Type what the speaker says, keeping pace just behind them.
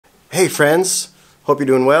Hey friends, hope you're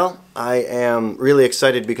doing well. I am really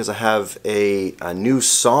excited because I have a new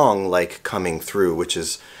song coming through, which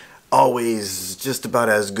is always just about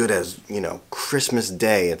as good as, Christmas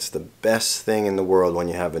Day. It's the best thing in the world when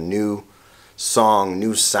you have a new song,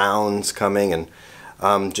 new sounds coming,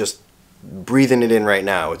 and just breathing it in right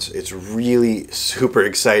now. It's really super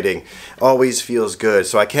exciting. Always feels good.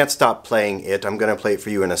 So I can't stop playing it. I'm gonna play it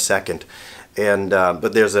for you in a second. And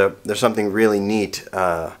but there's something really neat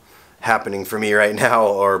happening for me right now,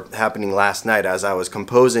 or happening last night as I was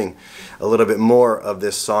composing a little bit more of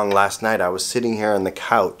this song last night. I was sitting here on the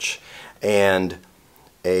couch and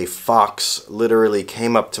a fox literally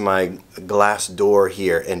came up to my glass door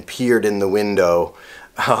here and peered in the window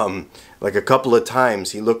like a couple of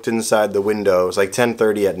times. He looked inside the window. It was like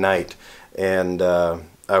 10:30 at night, and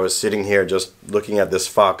I was sitting here just looking at this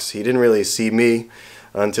fox. He didn't really see me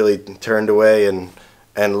until he turned away and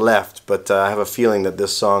left, but I have a feeling that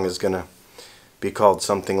this song is gonna be called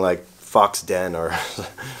something like Fox Den, or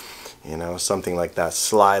something like that,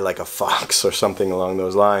 Sly Like a Fox, or something along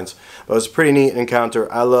those lines. But it was a pretty neat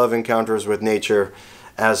encounter. I love encounters with nature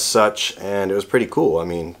as such, and it was pretty cool. I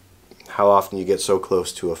mean, how often you get so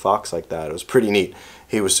close to a fox like that? It was pretty neat.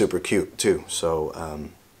 He was super cute too. So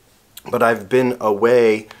but I've been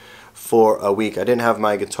away for a week. I didn't have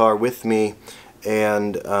my guitar with me,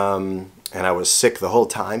 and I was sick the whole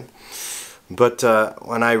time. But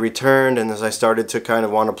when I returned, and as I started to kind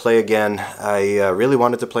of want to play again, I really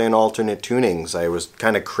wanted to play in alternate tunings. I was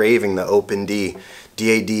kind of craving the open D,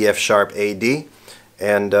 D-A-D, F-sharp, A-D,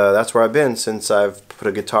 and that's where I've been since I've put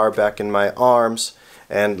a guitar back in my arms,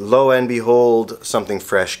 and lo and behold, something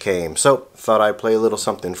fresh came. So thought I'd play a little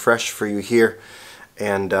something fresh for you here,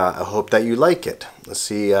 and I hope that you like it. Let's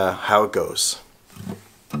see how it goes.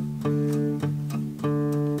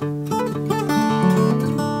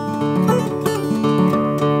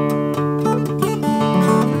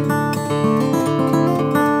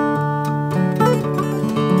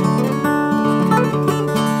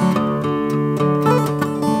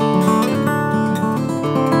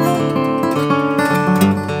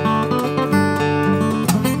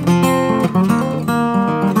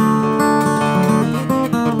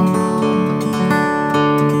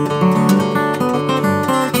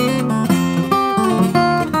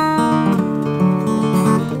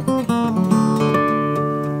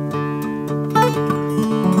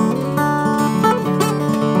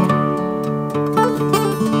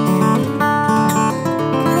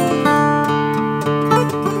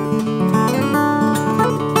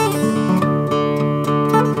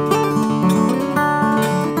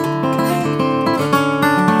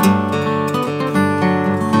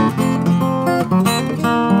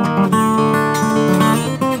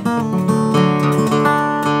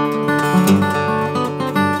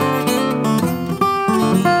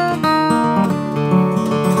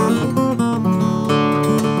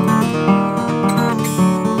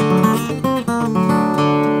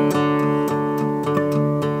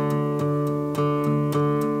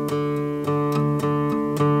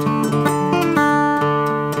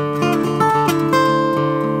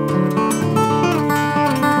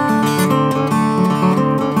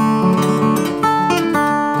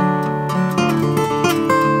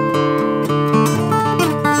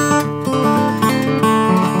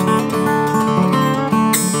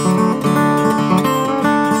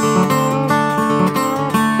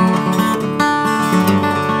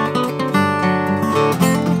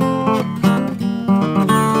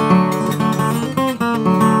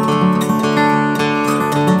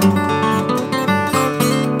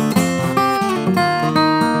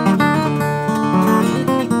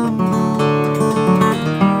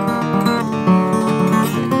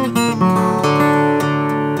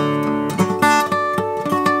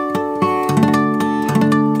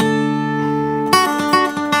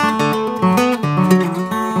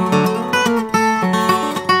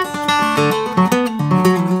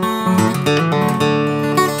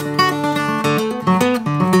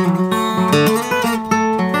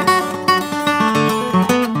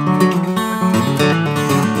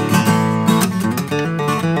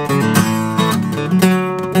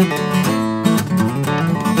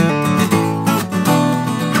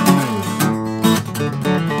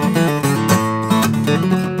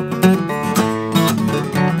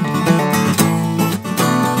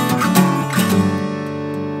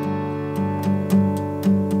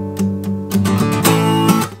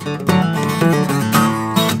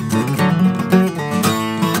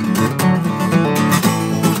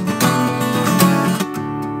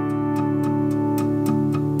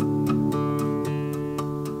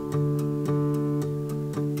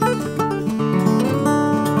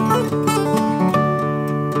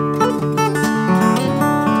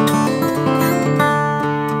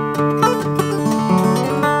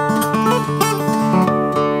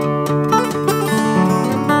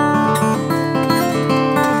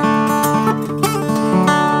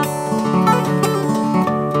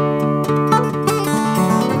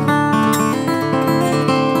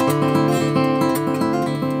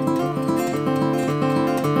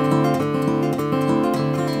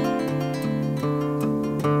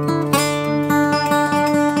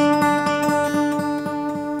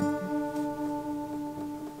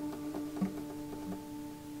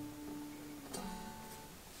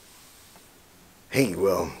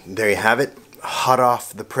 there you have it, hot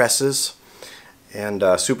off the presses, and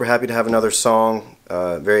super happy to have another song.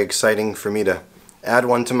 Very exciting for me to add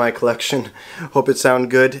one to my collection. Hope it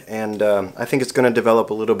sounded good, and I think it's going to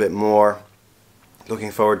develop a little bit more.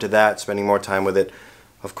 Looking forward to that, spending more time with it.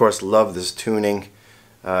 Of course, love this tuning.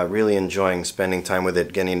 Really enjoying spending time with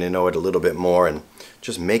it, getting to know it a little bit more, and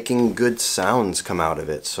just making good sounds come out of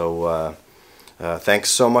it. So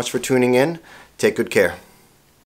thanks so much for tuning in. Take good care.